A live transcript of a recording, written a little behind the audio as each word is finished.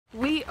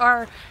We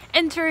are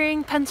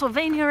entering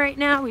Pennsylvania right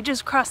now. We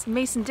just crossed the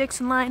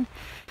Mason-Dixon line.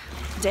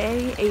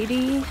 Day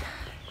 88.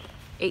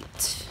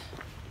 89.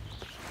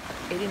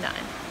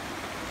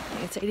 I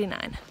think it's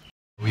 89.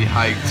 We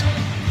hiked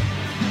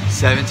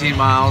 17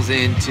 miles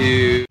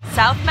into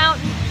South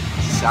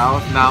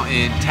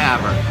Mountain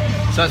Tavern.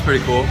 So that's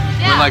pretty cool.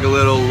 Yeah. We're in like a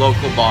little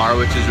local bar,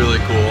 which is really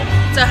cool.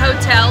 It's a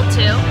hotel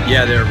too.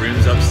 Yeah, there are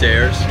rooms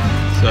upstairs.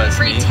 So that's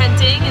free neat.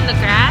 tenting in the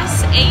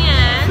grass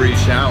and Free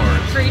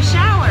showers. free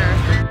shower.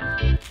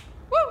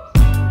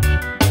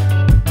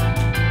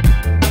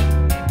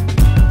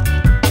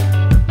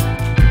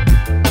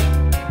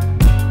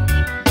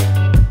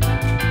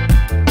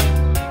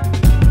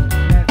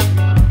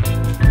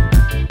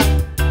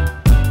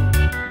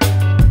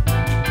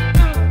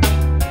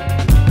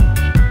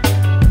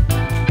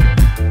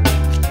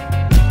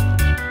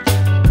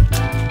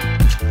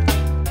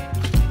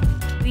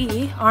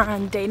 Are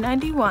on day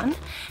 91.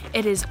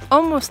 It is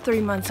almost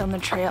 3 months on the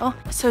trail.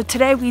 So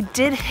today we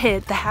did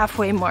hit the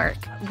halfway mark.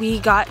 We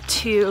got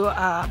to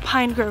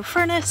Pine Grove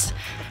Furnace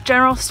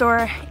general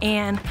store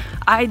and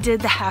I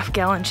did the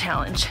half-gallon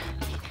challenge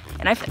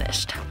and I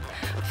finished.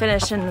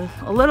 Finished in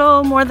a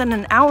little more than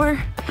an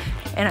hour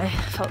and I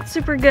felt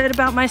super good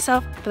about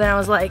myself, but then I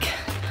was like,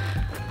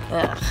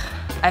 ugh,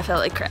 I felt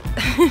like crap.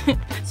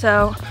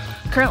 So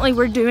currently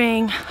we're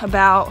doing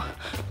about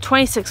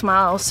 26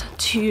 miles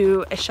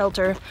to a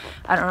shelter.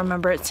 I don't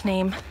remember its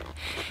name.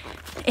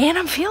 And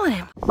I'm feeling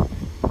it.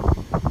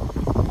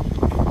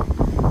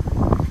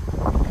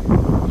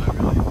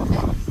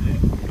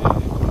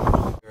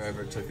 If I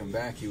ever took him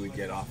back, he would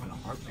get off in a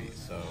heartbeat.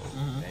 So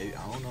maybe,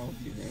 I don't know if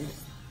he made it.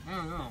 I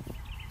don't know.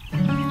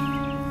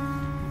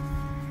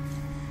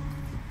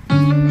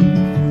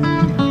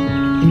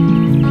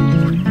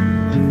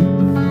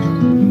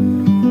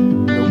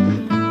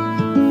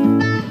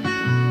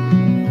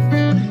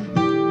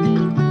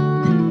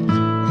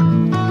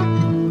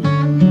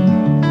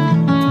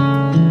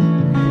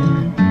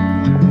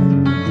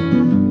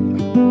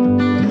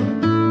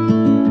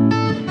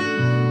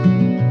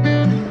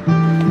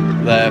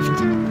 Left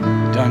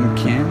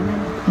Duncannon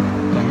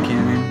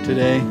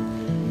today.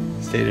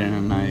 Stayed in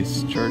a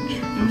nice church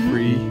for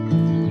free.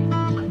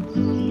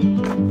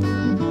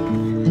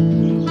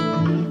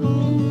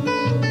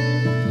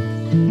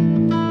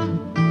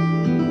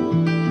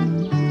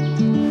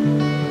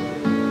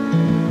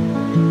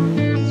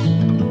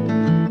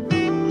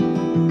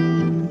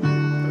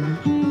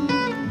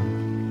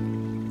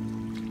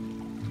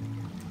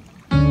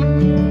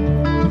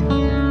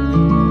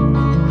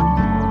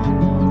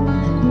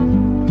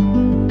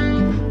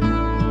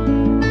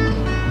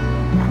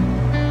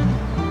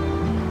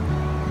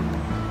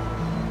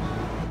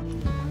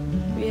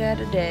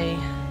 A day.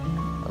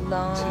 A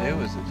long, Today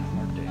was a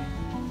hard day.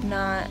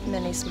 not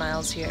many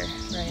smiles here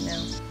right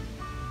now.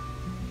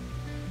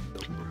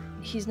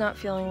 He's not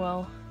feeling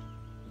well.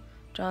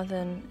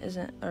 Jonathan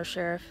isn't, or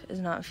Sheriff is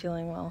not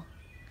feeling well.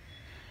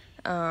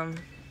 Today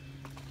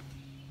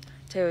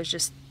was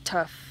just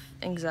tough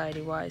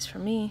anxiety-wise for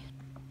me.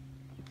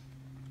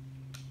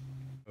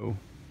 Oh.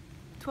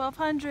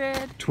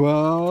 1200.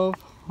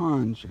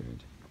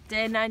 1200.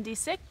 Day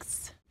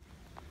 96.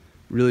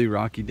 Really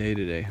rocky day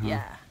today, huh?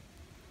 Yeah.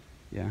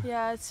 Yeah.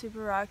 Yeah, it's super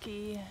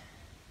rocky.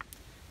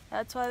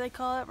 That's why they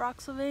call it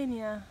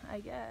Rocksylvania, I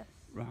guess.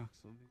 Rocksylvania.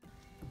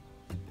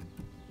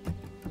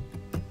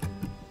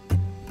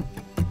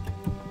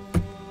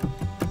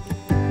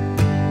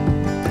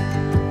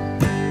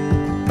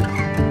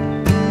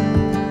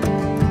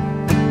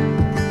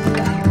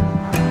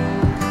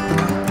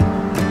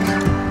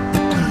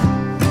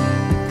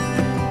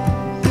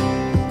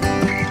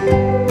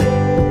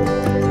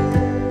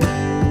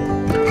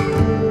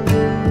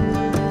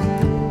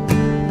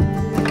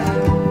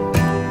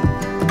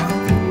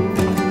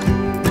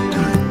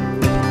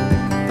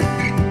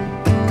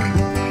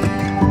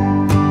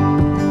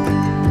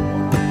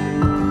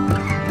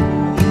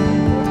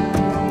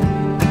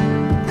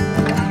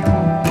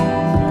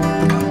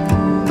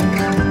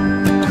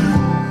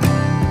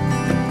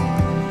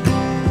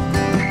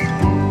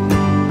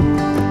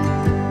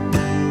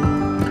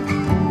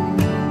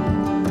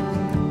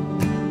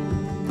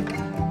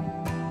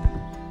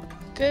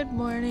 Good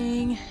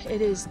morning.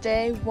 It is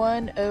day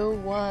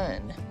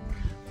 101.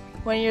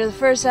 When you're the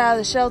first out of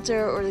the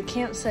shelter or the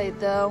campsite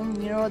though,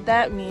 you know what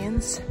that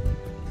means.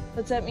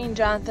 What's that mean,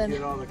 Jonathan? You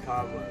get all the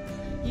cobwebs.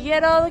 You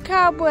get all the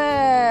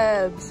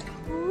cobwebs.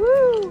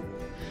 Woo!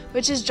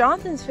 Which is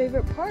Jonathan's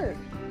favorite part.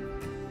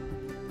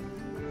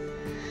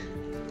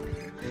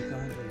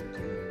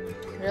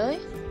 Really?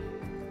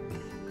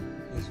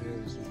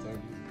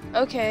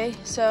 Okay,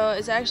 so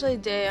it's actually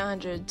day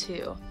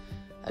 102.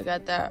 I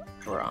got that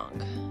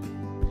wrong.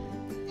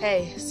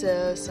 Hey,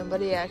 so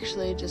somebody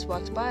actually just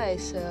walked by,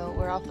 so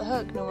we're off the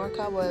hook. No more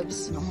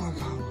cobwebs. No more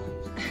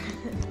cobwebs.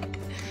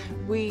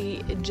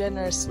 We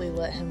generously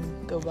let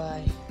him go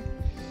by.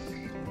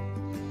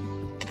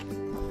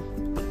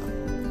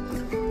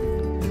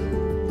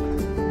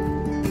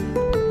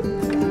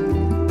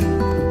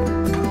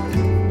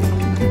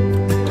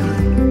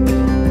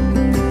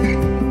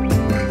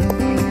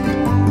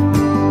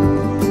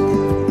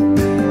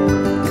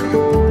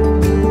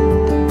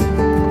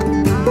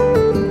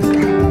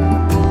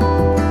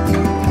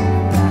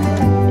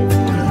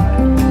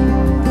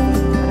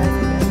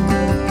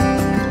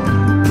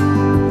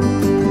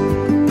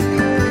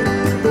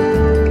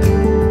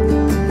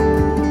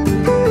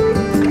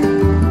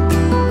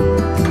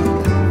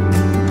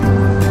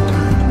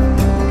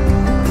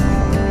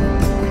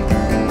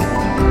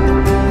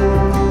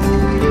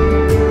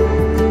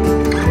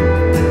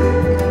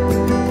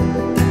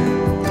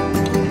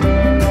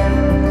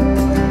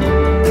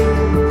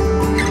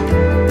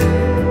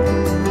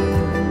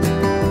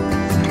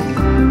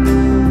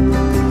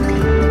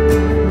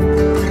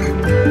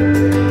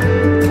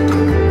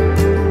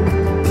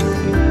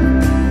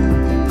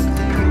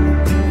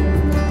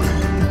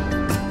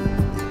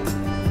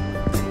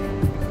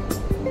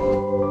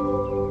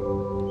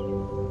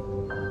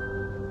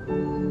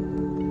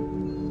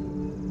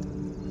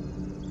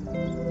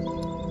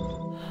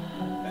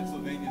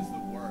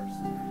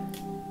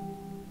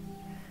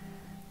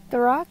 The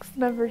rocks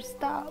never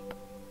stop.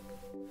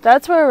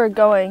 That's where we're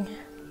going.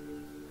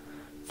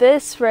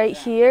 This right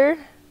here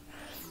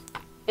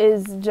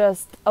is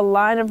just a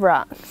line of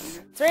rocks.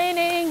 It's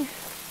raining.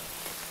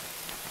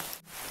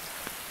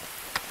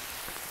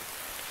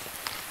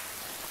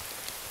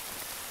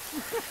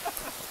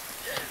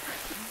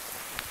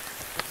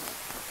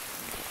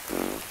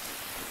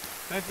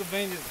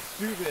 Pennsylvania's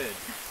stupid.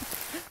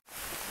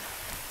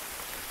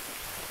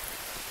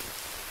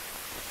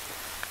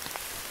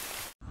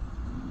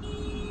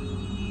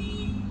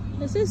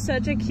 This is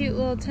such a cute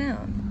little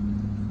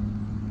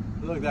town.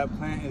 Look, that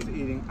plant is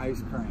eating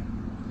ice cream.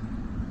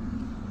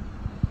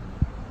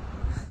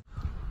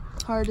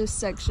 Hardest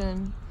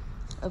section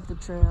of the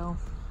trail.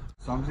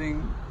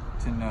 Something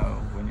to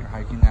know when you're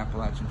hiking the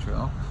Appalachian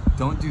Trail,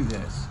 don't do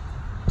this.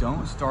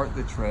 Don't start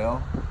the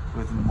trail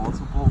with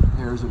multiple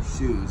pairs of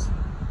shoes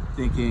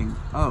thinking,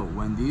 oh,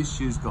 when these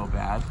shoes go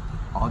bad,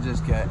 I'll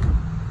just get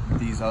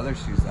these other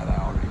shoes that I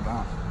already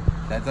bought.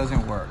 That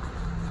doesn't work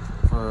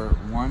for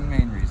one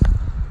main reason.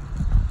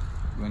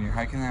 When you're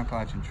hiking the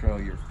Appalachian Trail,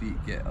 your feet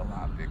get a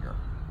lot bigger.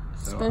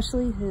 So,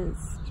 Especially his.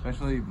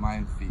 especially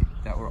my feet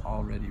that were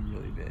already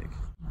really big.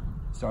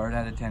 Started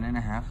at a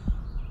 10.5,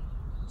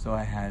 so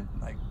I had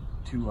like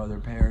 2 other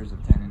pairs of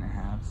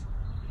 10.5s.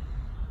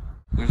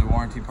 There's a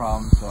warranty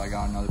problem, so I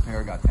got another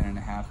pair, got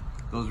 10.5.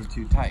 Those were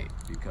too tight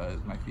because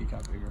my feet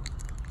got bigger,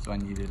 so I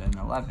needed an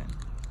 11.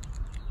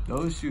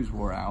 Those shoes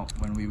wore out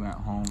when we went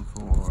home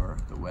for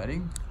the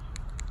wedding.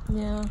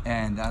 Yeah.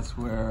 And that's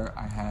where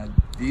I had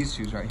these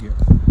shoes right here.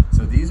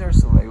 So these are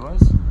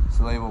Salewa's,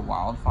 Salewa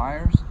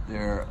Wildfires.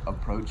 They're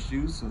approach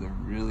shoes, so they're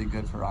really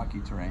good for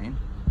rocky terrain.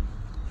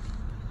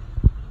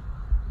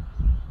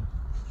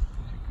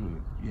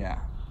 Good. Yeah,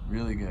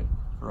 really good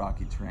for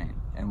rocky terrain.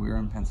 And we were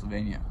in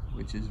Pennsylvania,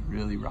 which is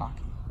really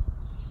rocky.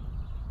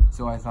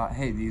 So I thought,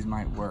 hey, these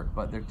might work,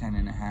 but they're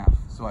 10.5.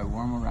 So I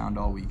wore them around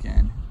all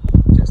weekend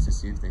just to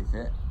see if they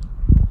fit.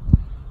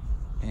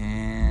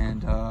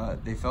 And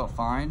they felt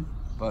fine,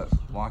 but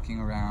walking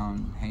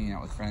around, hanging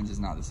out with friends is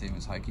not the same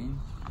as hiking.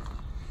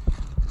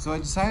 So I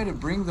decided to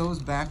bring those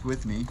back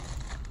with me,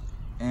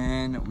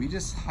 and we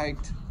just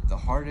hiked the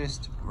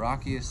hardest,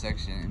 rockiest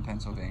section in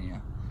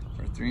Pennsylvania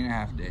for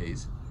 3.5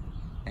 days.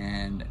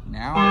 And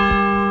now,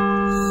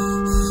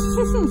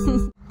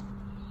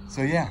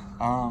 so yeah,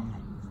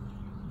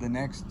 the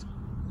next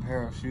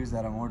pair of shoes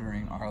that I'm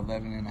ordering are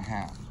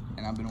 11.5,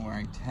 and I've been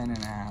wearing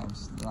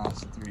 10.5s the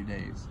last 3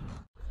 days.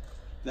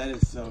 That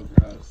is so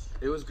gross.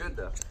 It was good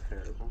though.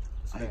 Terrible.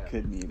 I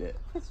couldn't eat it.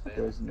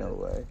 There's no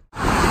way.